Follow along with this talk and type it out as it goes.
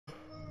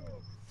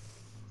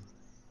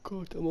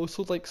God, I'm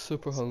also like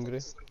super hungry.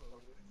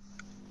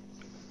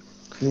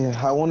 Yeah,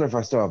 I wonder if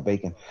I still have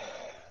bacon.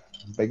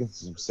 Bacon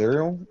some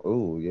cereal?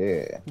 Oh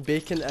yeah.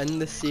 Bacon in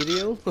the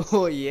cereal?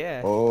 Oh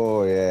yeah.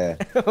 Oh yeah.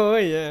 Oh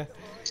yeah.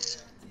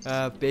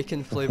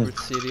 Bacon flavored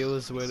cereal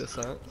is where it's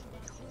at.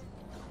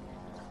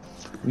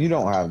 You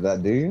don't have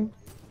that, do you?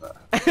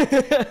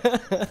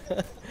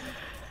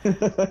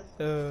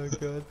 Oh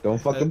god.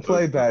 Don't fucking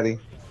play, Patty.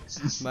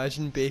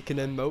 Imagine bacon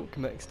and milk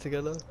mixed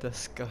together.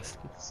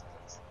 Disgusting.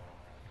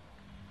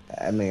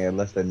 I mean,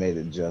 unless they made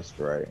it just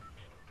right.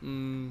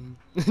 Mmm.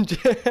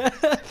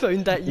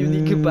 Found that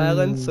unique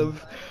balance Mmm.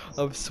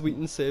 of sweet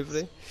and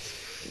savoury.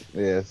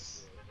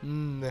 Yes.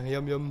 Mmm,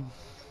 yum yum.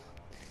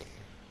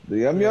 The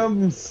yum Right,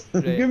 yums.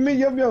 right. Give me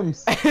yum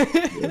yums.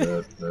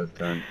 Yeah, third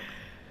time.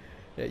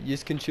 Yeah, you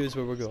can choose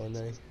where we're going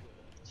now.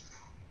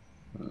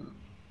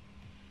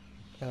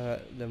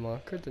 The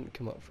marker didn't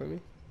come up for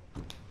me.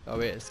 Oh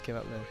wait, it's came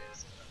up now.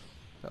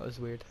 That was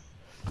weird.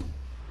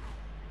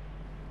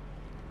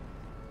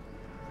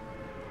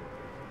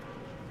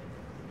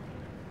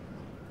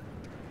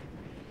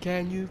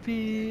 Can you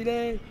feel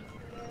it?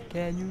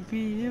 Can you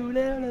feel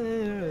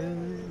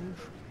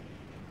love?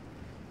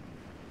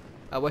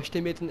 I wish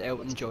they made an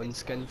Elton John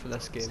skin for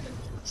this game.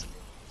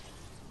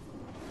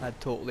 I'd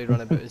totally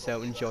run about as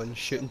Elton John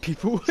shooting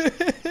people.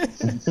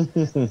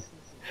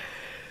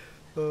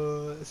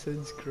 Oh, that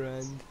sounds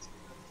grand.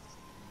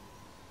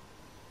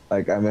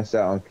 Like, I missed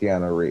out on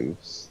Keanu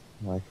Reeves.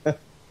 Like,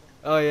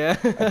 Oh yeah.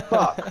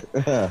 fuck.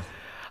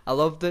 I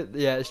loved it.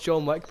 Yeah, it's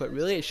John Wick, but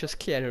really it's just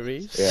Keanu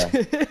Reeves. Yeah.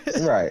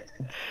 Right.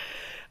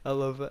 I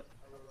love it.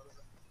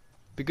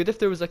 Be good if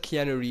there was a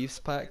Keanu Reeves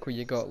pack where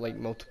you got like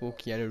multiple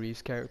Keanu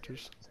Reeves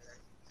characters.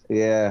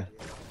 Yeah.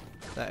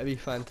 That'd be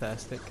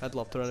fantastic. I'd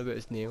love to run about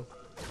as Neo.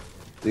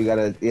 You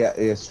gotta,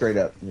 yeah, straight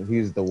up.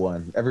 He's the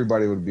one.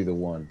 Everybody would be the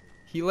one.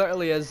 He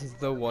literally is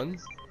the one.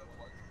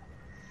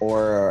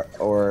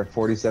 Or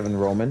 47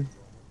 Roman.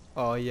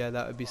 Oh yeah,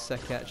 that would be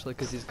sick actually,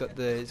 because he's got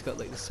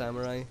like the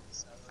samurai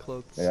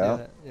clothes.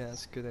 Yeah. Yeah,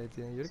 that's a good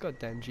idea. You're a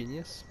goddamn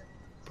genius.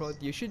 Prod,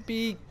 you should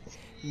be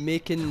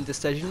making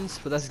decisions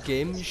for this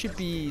game. You should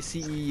be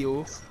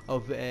CEO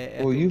of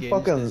Epic Well, you Games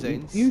fucking,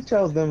 Designs. you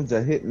tell them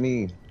to hit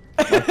me.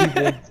 My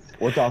people,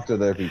 we'll talk to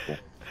their people.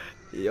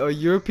 Oh,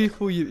 your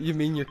people? You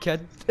mean your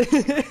kid?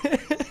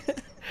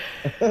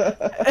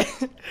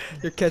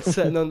 Your kid's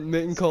sitting on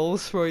making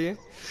calls for you.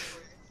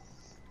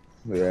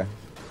 Yeah.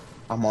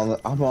 I'm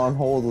on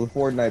hold with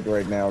Fortnite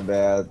right now,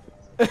 Dad.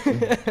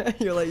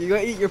 You're like, you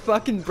gotta eat your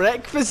fucking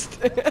breakfast.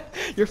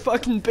 Your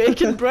fucking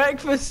bacon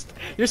breakfast.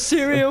 Your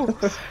cereal.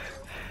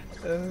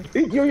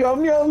 Eat your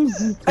yum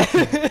yums.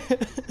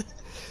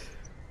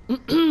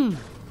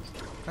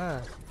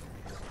 Ah.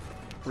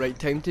 Right,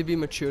 time to be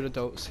mature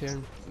adults here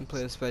and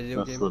play this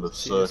video game. That's where the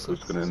seriously.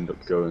 circle's gonna end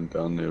up going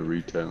down near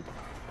retail.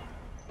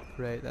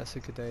 Right, that's a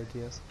good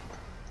idea.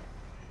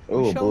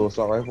 Oh, a shall- blue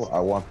assault rifle. I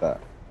want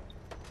that.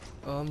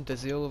 Oh, I'm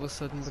dizzy all of a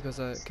sudden because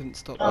I couldn't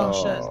stop Oh,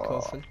 shit.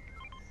 coughing.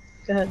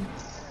 Go ahead.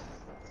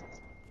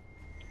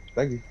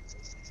 Thank you.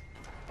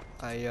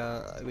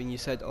 When you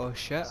said oh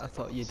shit, I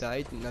thought you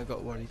died and I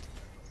got worried.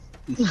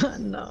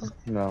 No.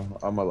 No,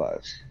 I'm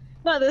alive.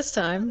 Not this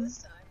time.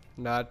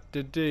 Not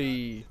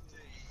today.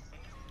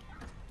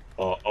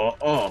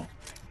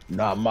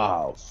 Not my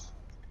house.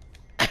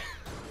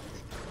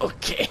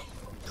 Okay.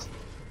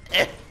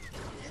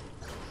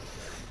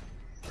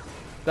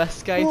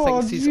 This guy Oh,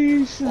 thinks he's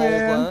jeez, all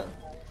man. that.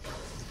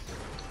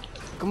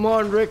 Come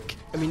on, Rick.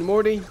 I mean,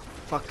 Morty.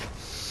 Fuck.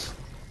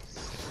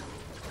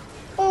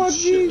 Oh,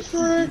 Shit. jeez,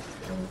 Rick.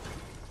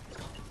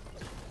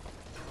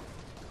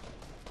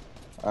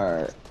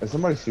 Alright, is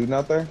somebody shooting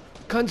out there?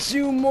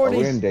 Consume Are Morty.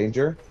 we in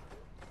danger?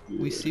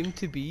 We seem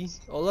to be.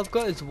 All I've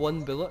got is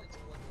one bullet.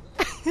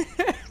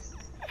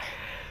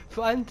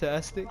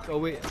 Fantastic. Oh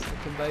wait, I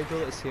can buy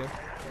bullets here.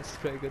 That's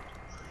pretty good.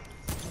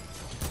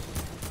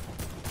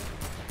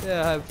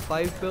 Yeah, I have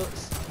 5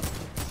 bullets.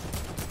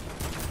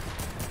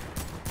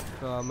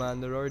 Oh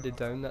man, they're already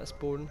down. That's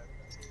boring.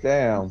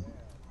 Damn,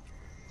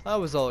 I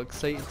was all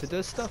excited to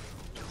do stuff.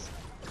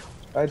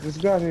 I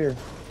just got here.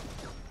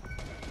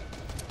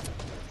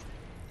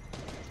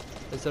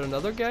 Is there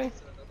another guy?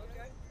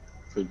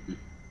 Could be.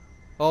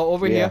 Oh,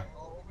 over Yeah. here.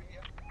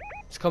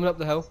 He's coming up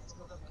the hill.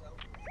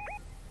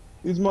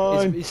 He's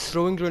mine. He's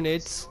throwing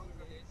grenades.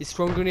 He's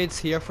throwing grenades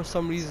here for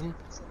some reason.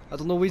 I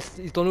don't know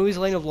his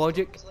line of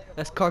logic.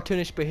 This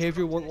cartoonish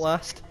behavior won't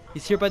last.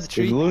 He's here by the He's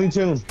tree. Looney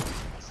Tunes.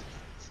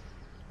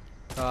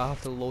 Oh, I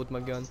have to load my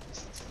gun.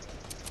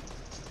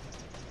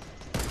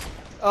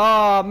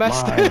 Oh,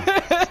 missed.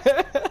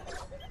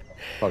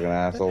 Fucking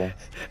asshole.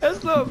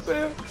 That's not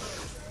fair.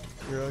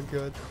 You're all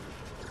good.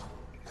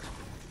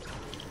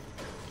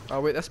 Oh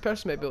wait, this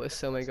person might be able to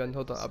sell my gun.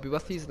 Hold on, I'll be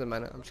with these in a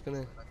minute. I'm just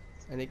gonna.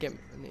 I need to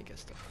get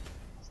stuff.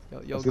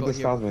 Y'all Let's get got this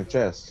here. cosmic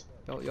chest.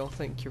 Y'all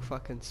think you're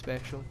fucking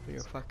special for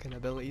your fucking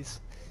abilities.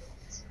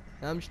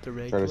 I'm just a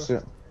Try regular. to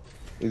sit.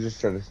 You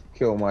just try to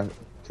kill my,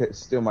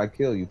 steal my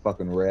kill, you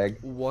fucking rag.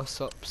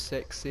 What's up,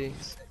 sexy?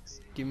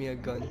 Give me a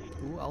gun.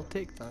 Ooh, I'll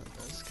take that.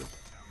 That's good.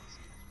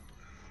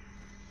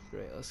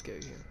 Right, let's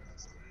get here.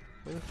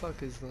 Where the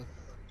fuck is the...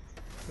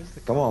 Where's the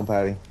Come car? on,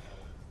 Patty.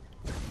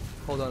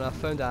 Hold on, I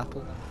found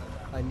apple.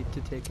 I need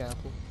to take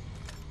apple.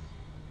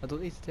 I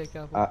don't need to take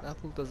apple. Uh,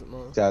 Apple doesn't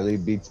matter. Charlie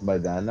beats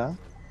banana.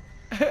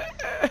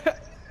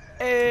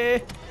 Eh.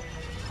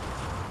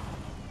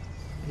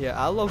 Yeah,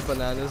 I love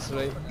bananas,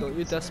 right? Don't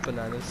you diss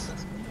bananas?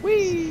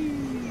 Whee!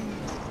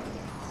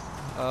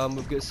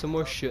 We've got some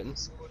more shooting.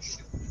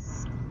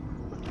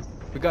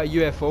 We got a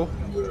UFO.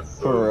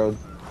 For real.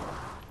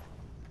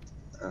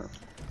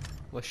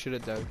 Let's shoot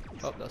it down.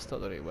 Oh, that's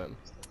not the right weapon.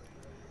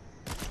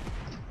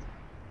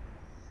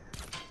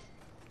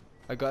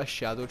 I got a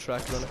shadow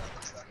tracker on it.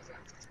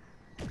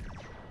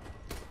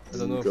 I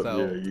don't know if that'll...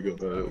 Yeah, you got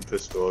the little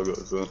pistol I got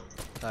as well.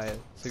 Ah, yeah.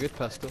 It's a good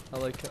pistol. I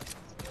like it.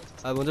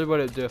 I wonder what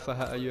it'd do if I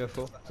hit a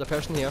UFO. There's a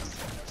person here.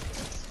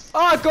 Oh,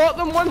 I got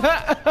them! One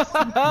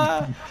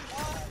hit!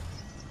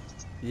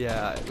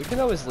 Yeah, we can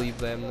always leave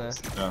them there.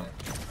 Yeah.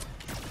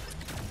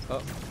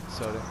 Oh,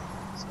 sorry.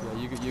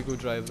 Yeah, you go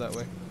drive that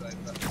way.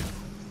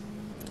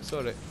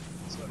 Sorry.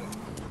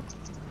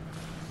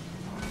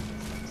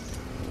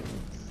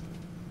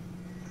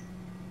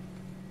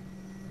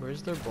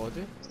 Where's their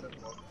body?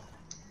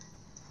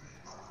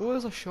 Oh,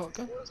 there's a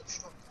shotgun.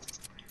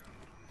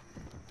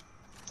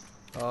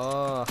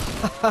 Oh,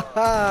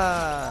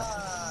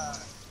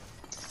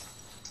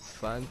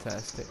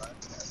 fantastic.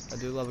 I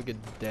do love a good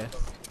death.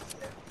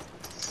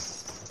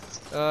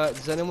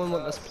 Does anyone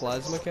want this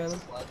plasma cannon?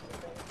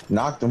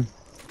 Knocked him.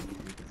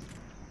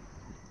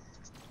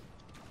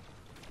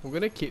 I'm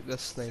gonna keep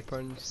this sniper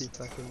and see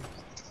if I can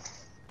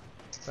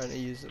try to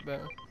use it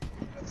better.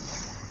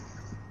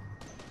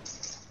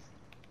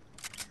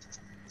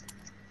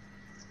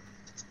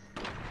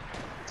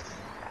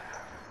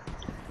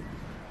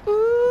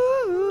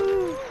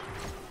 Ooh,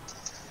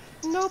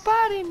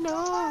 nobody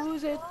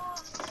knows it.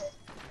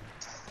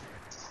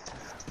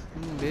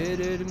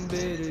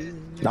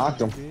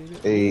 Knocked him.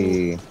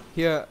 Hey.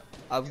 Here,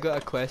 I've got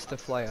a quest to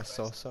fly a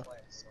saucer.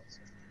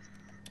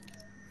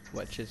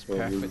 Which is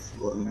perfect. There's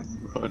one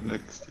right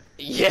next to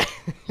Yeah!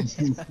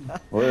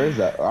 Where is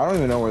that? I don't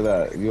even know where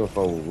that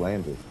UFO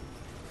landed.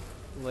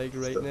 Like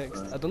right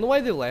next. I don't know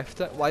why they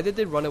left it. Why did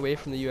they run away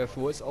from the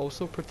UFO? It's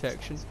also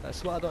protection.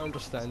 That's what I don't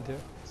understand here.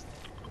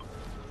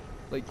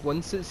 Like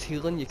once it's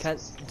healing, you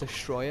can't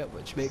destroy it,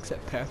 which makes it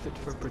perfect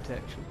for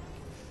protection.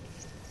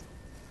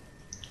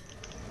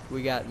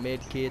 We got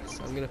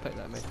medkits. I'm gonna pick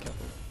that medkit.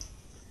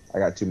 I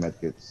got 2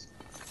 medkits.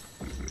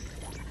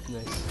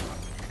 Nice.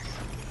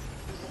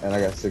 And I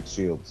got 6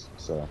 shields,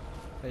 so.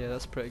 Oh, yeah,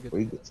 that's pretty good.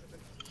 We,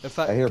 In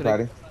fact, I hear, could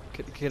Patty.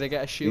 could I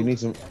get a shield? You need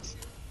some.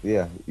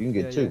 Yeah, you can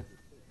get Yeah, 2.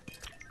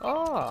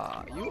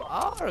 Ah, you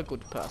are a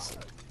good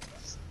person.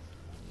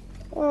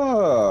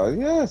 Oh,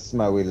 yes,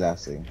 my wee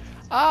lassie.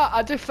 Ah,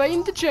 I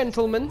defined the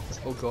gentleman.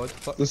 Oh god,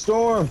 fuck. The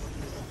storm!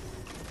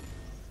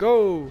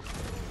 Go!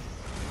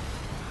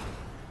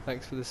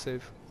 Thanks for the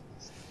save.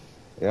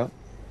 Yep.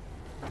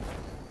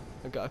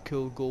 I got a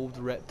cool gold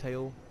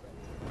reptile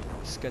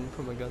skin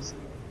from a gun.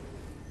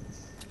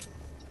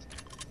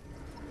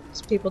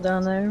 There's people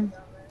down there.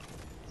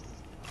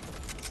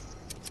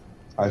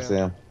 I Yeah. see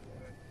him.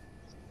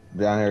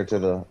 Down here to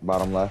the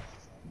bottom left.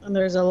 And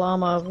there's a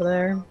llama over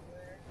there.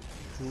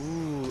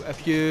 Ooh,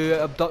 if you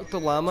abduct the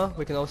llama,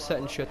 we can all sit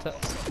and shoot it.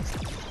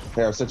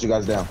 Here, I'll set you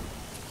guys down.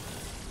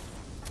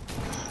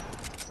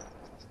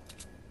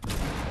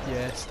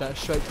 Yes,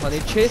 that's right, honey.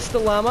 Chase the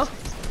llama!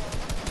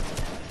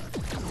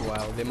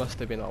 Wow, they must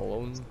have been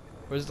alone.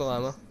 Where's the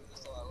llama?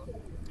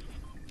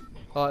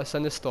 Oh, it's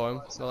in the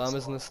storm. The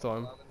llama's in the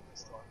storm.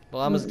 The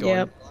llama's gone.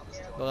 Yep.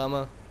 The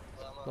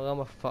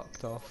llama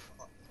fucked off.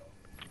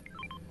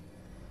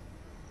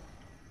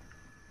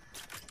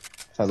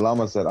 The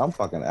llama said, I'm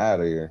fucking out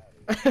of here.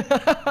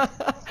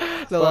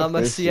 The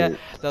llama this see it. shit.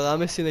 The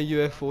llama seen a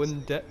UFO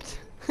and dipped.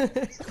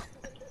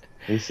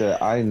 He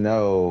said, I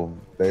know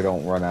they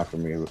don't run after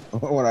me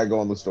when I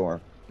go in the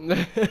storm.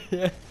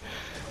 Yeah.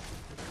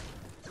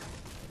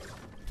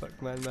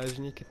 Fuck man,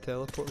 imagine you could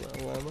teleport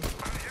like a llama.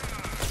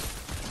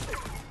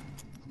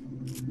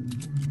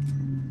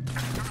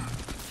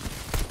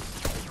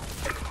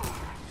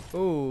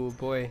 Oh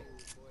boy.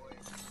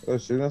 Oh,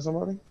 shooting at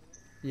somebody?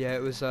 Yeah,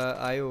 it was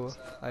IO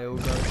gun.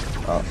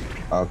 Oh,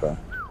 okay.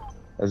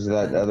 There's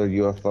that other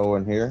UFO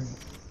in here.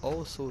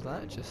 Oh, so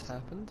that just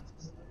happened.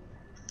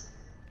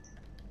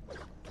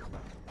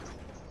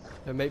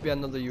 There might be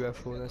another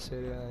UFO in this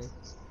area.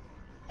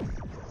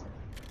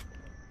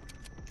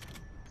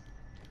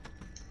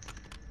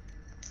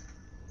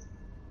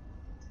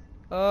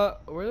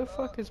 Where the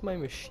fuck is my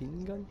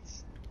machine gun?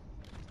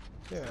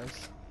 There it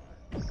is.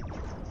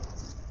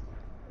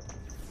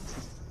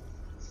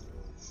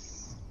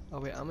 Oh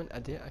wait, I'm an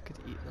idiot, I could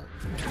eat that.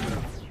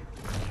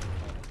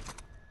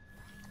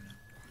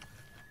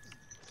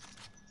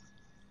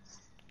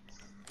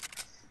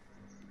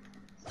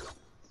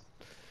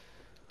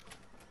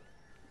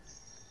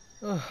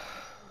 Oh,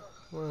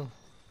 well.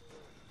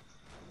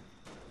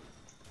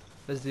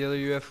 Is the other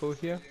UFO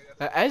here?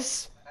 It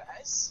is?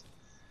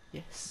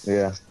 Yes.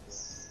 Yeah.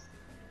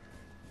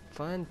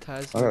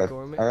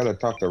 Phantasmagoric. I gotta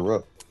talk to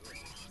Rook.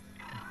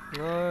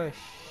 Oh,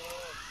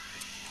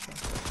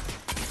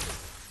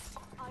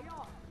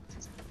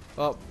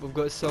 oh, we've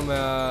got some, we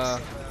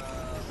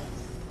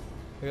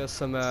got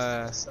some,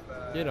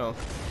 you know,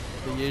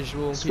 the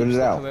usual Spit peeps it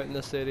that out. come out in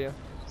this area.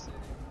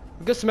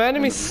 We've got some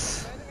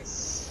enemies!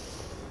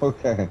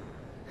 Okay.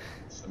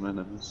 Some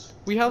enemies.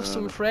 We have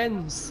some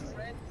friends!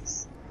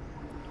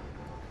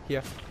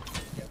 Here.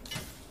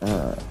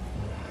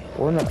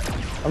 We're not.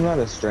 I'm not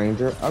a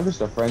stranger. I'm just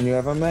a friend you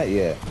haven't met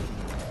yet.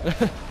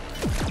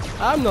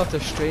 I'm not a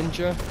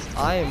stranger.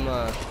 I am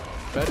a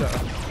predator.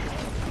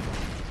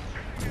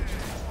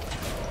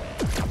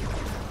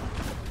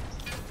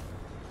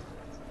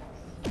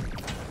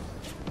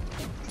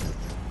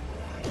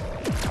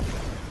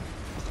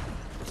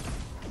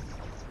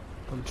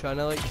 I'm trying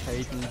to like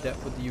hide and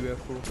dip with the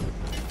UFO.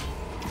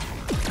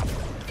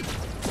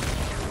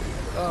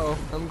 Uh oh,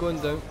 I'm going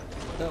down.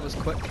 That was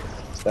quick.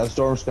 That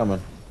storm's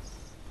coming.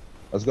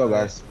 Let's go,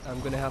 guys. I'm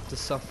gonna have to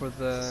suffer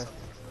the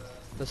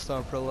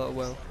storm for a little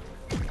while.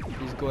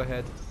 Please go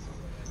ahead.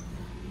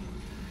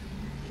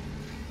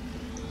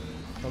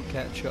 I'll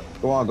catch up.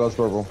 Come on, Ghost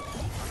Purple.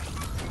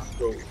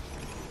 Go.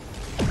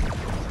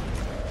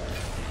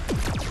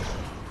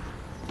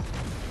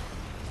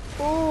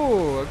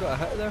 Oh, I got a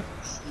hit there.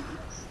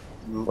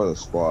 For the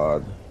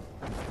squad.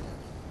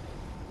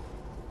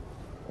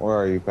 Where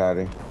are you,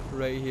 Patty?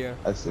 Right here.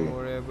 I see. Don't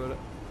worry about it.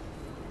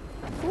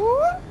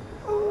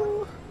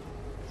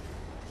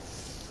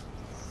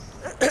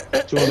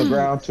 Two on the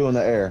ground, two in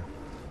the air.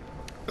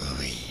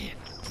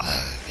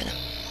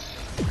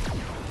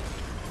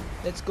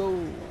 Let's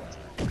go.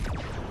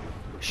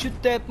 Shoot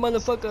that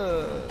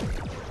motherfucker.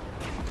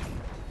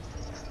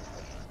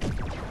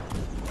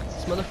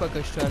 This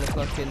motherfucker's trying to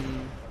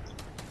fucking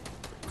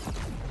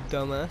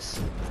dumbass.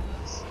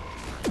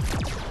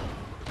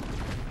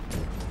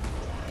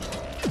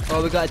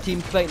 Oh, we got a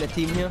team fighting a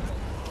team here.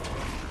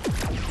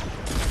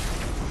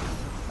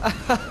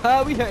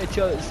 We hit each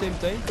other at the same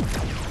time.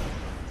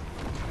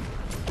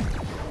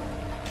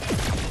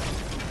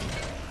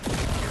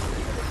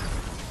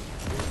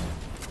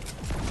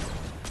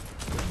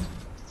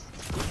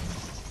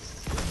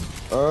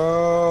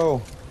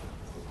 Oh.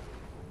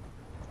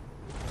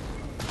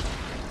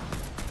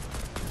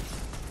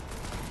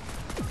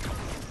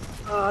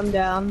 Oh, I'm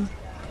down.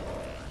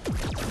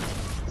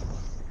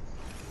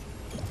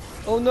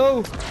 Oh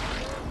no!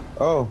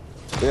 Oh.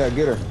 Yeah,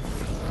 get her.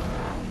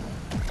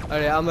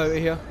 Alright, I'm out of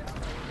here.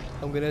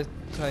 I'm gonna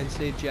try and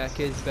save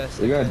Jackie as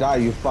best I You're gonna can. die,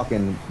 you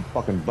fucking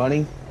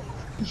bunny.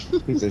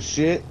 Piece of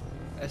shit.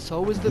 It's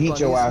always the Eat bunnies,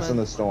 your ass man. in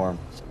the storm.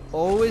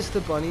 Always the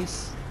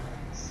bunnies.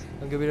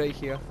 I'm gonna be right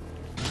here.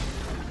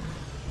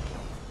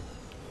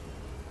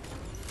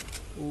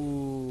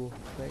 Ooh,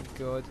 thank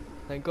God.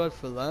 Thank God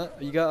for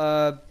that. You got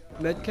a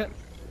med kit?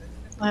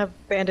 I have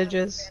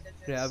bandages.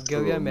 Right, I'll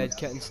give you a med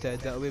kit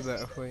instead. That'll be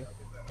better for you.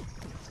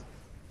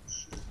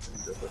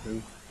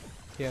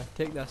 Here,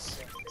 take this.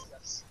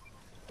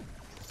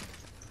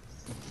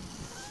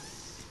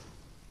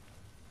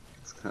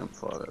 It's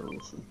campfire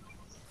also.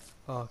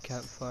 Oh,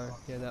 campfire.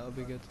 Yeah, that'll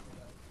be good.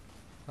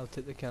 I'll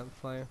take the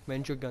campfire.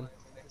 Mind your gun.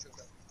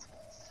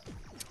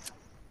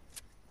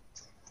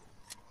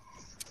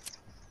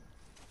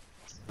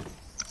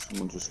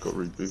 Someone just got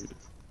rebooted.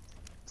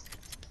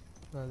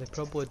 They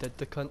probably did,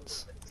 the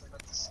cunts.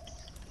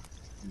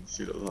 You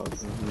see that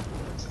lads in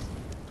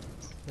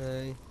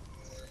Aye.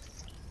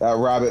 That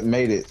rabbit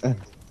made it.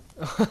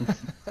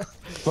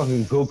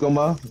 Fucking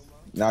Kukuma.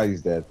 Now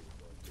he's dead.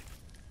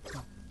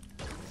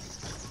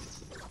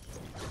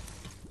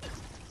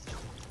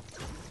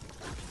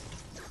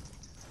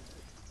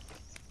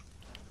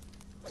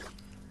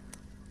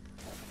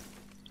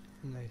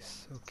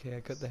 Nice. Okay, I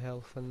got the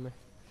health in me.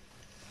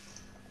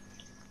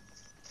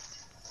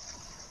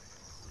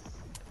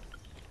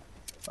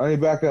 I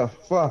need back up.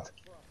 Fuck.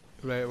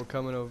 Right, we're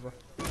coming over.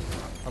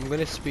 I'm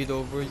gonna speed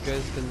over, you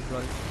guys can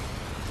run.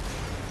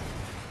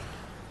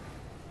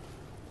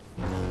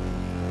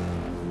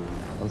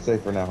 I'm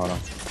safe for now, hold on.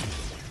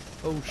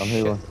 Oh I'm shit.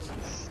 healing.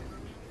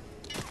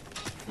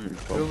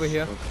 We're over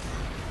here.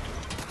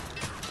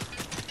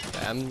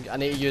 I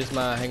need to use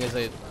my thing as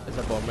a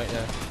bomb right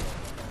now.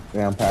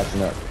 Yeah, I'm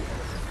patching up.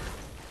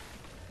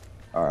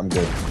 Alright, I'm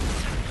good.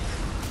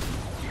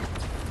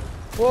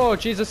 Whoa,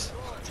 Jesus!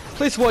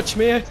 Please watch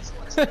me!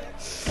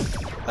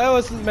 I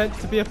wasn't meant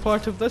to be a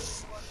part of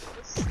this.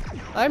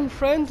 I'm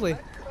friendly.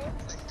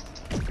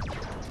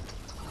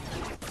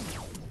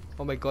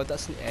 Oh my god,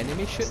 that's an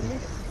enemy shooting me?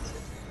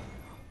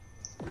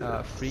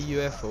 Free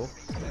UFO,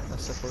 I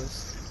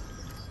suppose.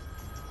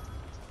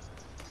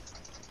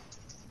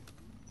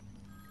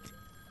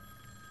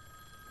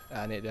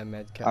 I need a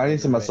med kit. I need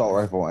some right assault now.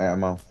 rifle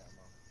ammo.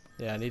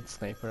 Yeah, I need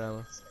sniper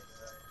ammo.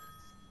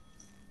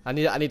 I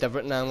need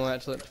everything ammo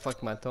actually. What the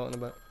fuck am I talking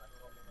about?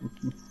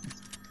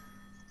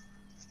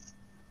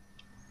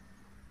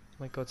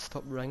 My god,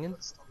 stop ringing.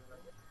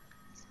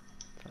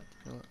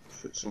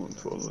 Fit someone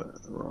to the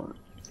left, right.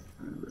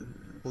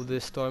 Well, the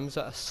storm's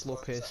at a slow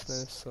pace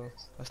now, so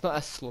it's not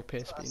a slow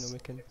pace, but you know we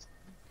can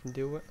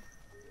deal with.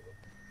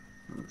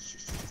 It's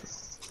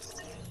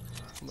just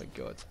Oh my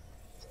god.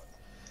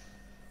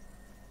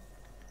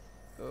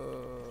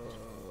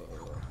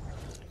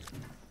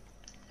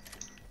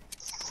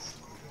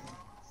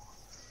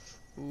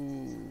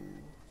 Ooh.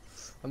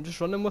 I'm just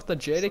running with a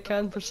jerry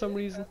can for some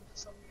reason.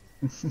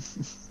 If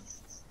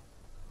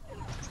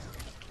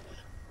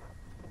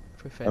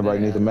we find Everybody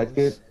any needs a med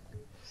animals.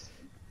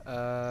 kit?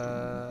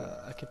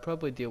 I could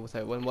probably deal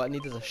without one. What I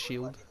need is a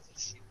shield.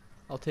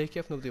 I'll take it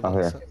if nobody Oh,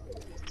 wants here.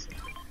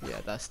 it. Yeah,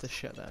 that's the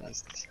shit that I need.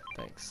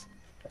 Thanks.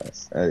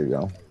 There you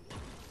go.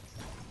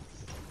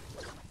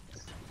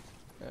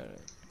 Alright.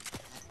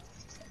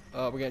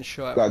 Oh, we're getting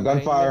shot at Got from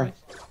behind, gunfire. maybe?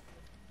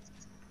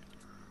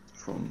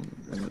 from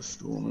in the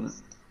storm,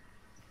 innit?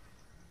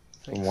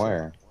 Think From so.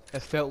 where?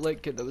 It felt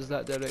like it was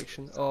that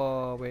direction.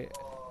 Oh, wait.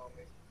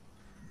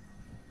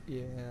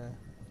 Yeah,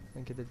 I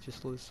think I did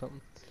just lose something.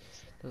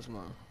 Doesn't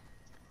matter.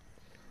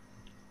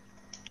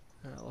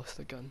 I lost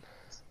the gun.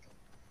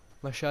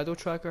 My shadow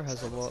tracker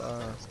has a lot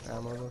of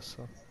ammo though,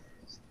 so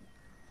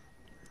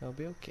I'll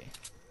be okay.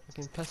 I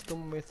can pistol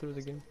my way through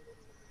the game.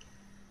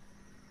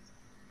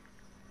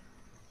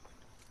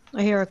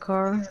 I hear a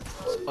car.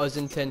 It's us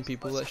and 10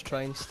 people. Let's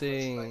try and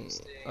stay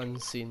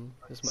unseen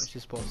as much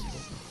as possible.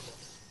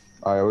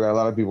 Alright, we got a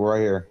lot of people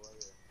right here.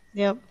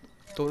 Yep.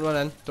 Don't run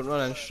in. Don't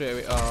run in straight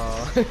away.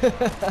 Oh.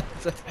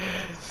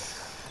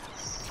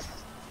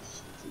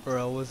 We're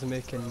always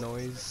making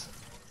noise.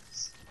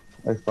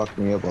 They fucked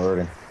me up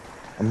already.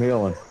 I'm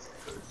healing.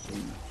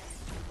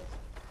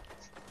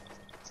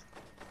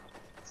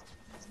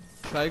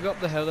 Try go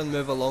up the hill and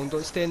move along.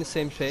 Don't stay in the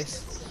same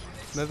space.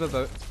 Move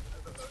about.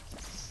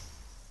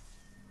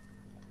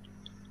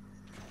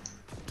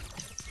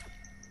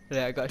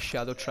 Right, I got a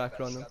shadow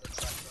tracker on them.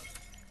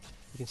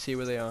 You can see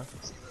where they are.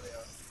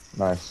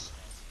 Nice.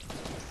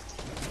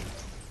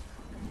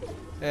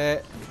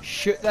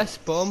 Shoot this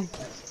bomb.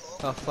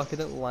 Oh fuck, it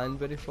didn't land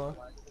very far.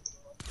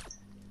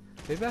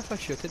 Maybe if I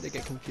shoot it they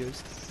get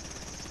confused.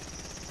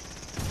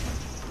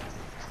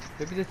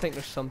 Maybe they think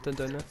there's something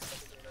down there.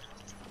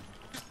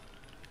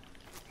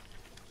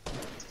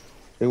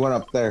 He went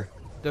up there.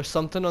 There's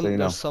something on, So you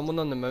know. there's someone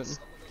on the mountain.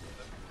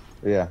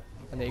 Yeah.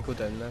 I need to go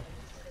down there.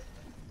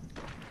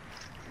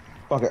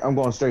 Fuck it, I'm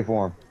going straight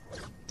for him.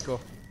 Go.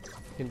 You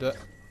can do it.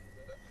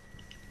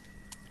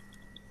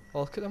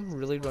 Oh, look at them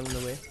really running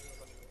away.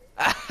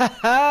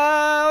 Look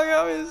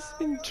at him, he's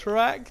being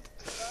tracked.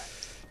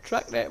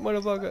 Track that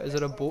motherfucker. Is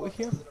there a boat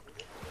here?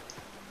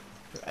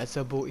 There is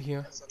a boat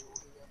here.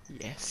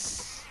 Yes.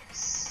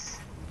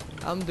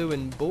 I'm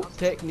doing boat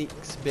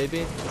techniques,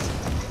 baby.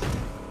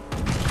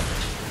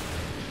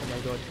 Oh my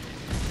god.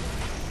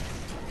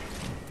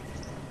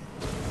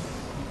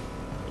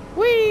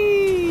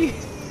 Whee!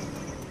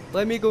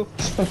 Let me go.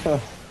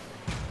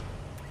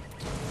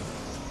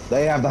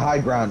 They have the high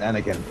ground,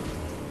 Anakin.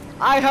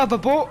 I have a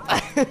boat!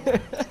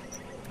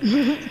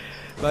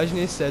 Imagine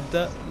he said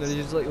that, and then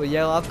he's just like, well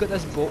yeah, I've got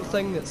this boat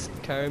thing that's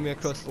carrying me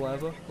across the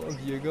lava. What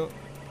have you got?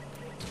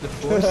 The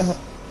force?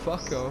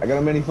 Fuck off. I got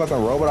a mini fucking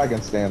robot I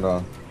can stand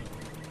on.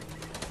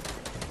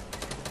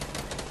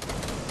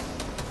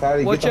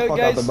 Patty, Watch get the out, fuck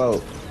guys. out the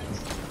boat.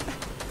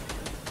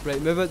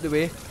 Right, move out the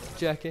way,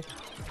 Jackie.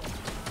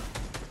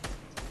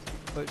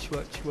 Watch,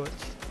 watch, watch.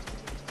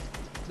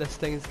 This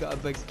thing's got a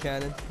big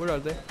cannon. Where are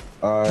they?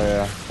 Oh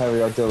yeah,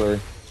 heavy artillery.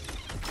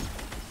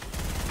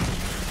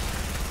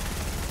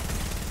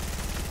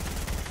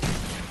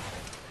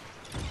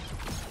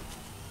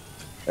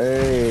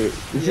 Hey, you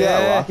see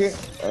that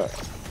rocket?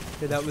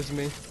 Yeah, that was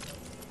me.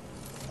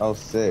 Oh,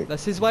 sick.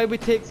 This is why we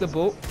take the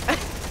boat.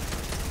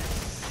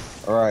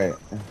 Alright.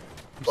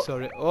 I'm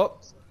sorry. Oh,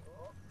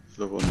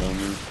 There's one down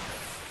there.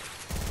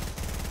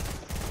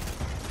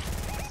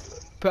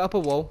 put up a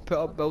wall. Put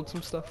up, build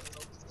some stuff.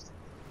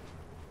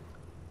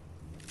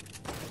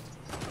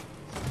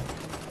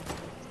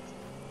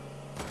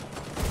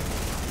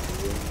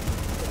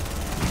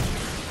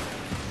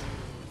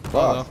 Fuck.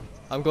 Oh no,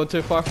 I'm going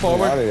too far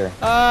forward. Get out of here.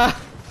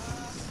 Ah!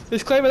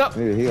 He's climbing up. I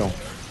need to heal.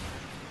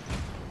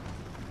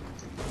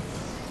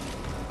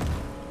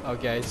 Oh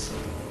guys,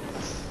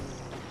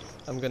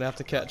 I'm gonna have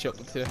to catch up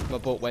with you. My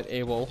boat went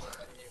AWOL.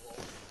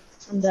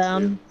 I'm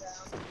down.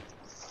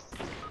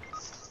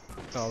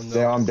 Oh no.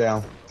 Yeah, I'm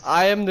down.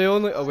 I am the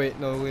only. Oh wait,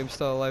 no, Liam's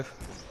still alive.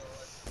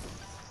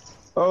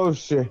 Oh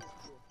shit.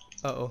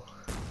 Uh oh.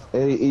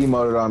 He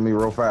emoted on me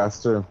real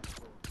fast too.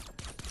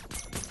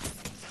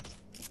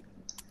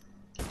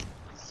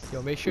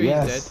 Yo, make sure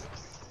Yes. he's dead.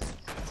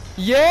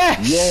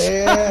 Yes!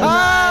 Yeah!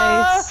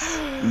 Nice.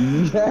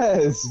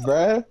 Yes,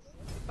 bruh.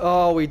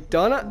 Oh, we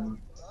done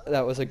it.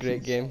 That was a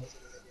great game.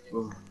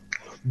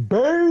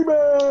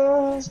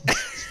 Baby!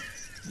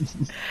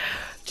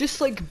 Just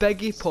like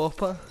Biggie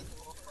Popper.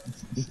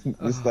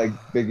 Just like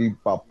Biggie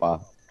Papa.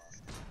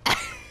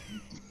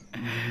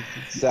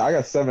 So I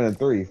got 7 and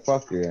 3.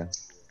 Fuck yeah.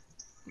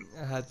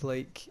 I had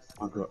like,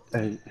 I got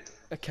 8.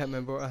 I can't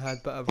remember what I had,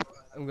 but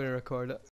I'm gonna record it.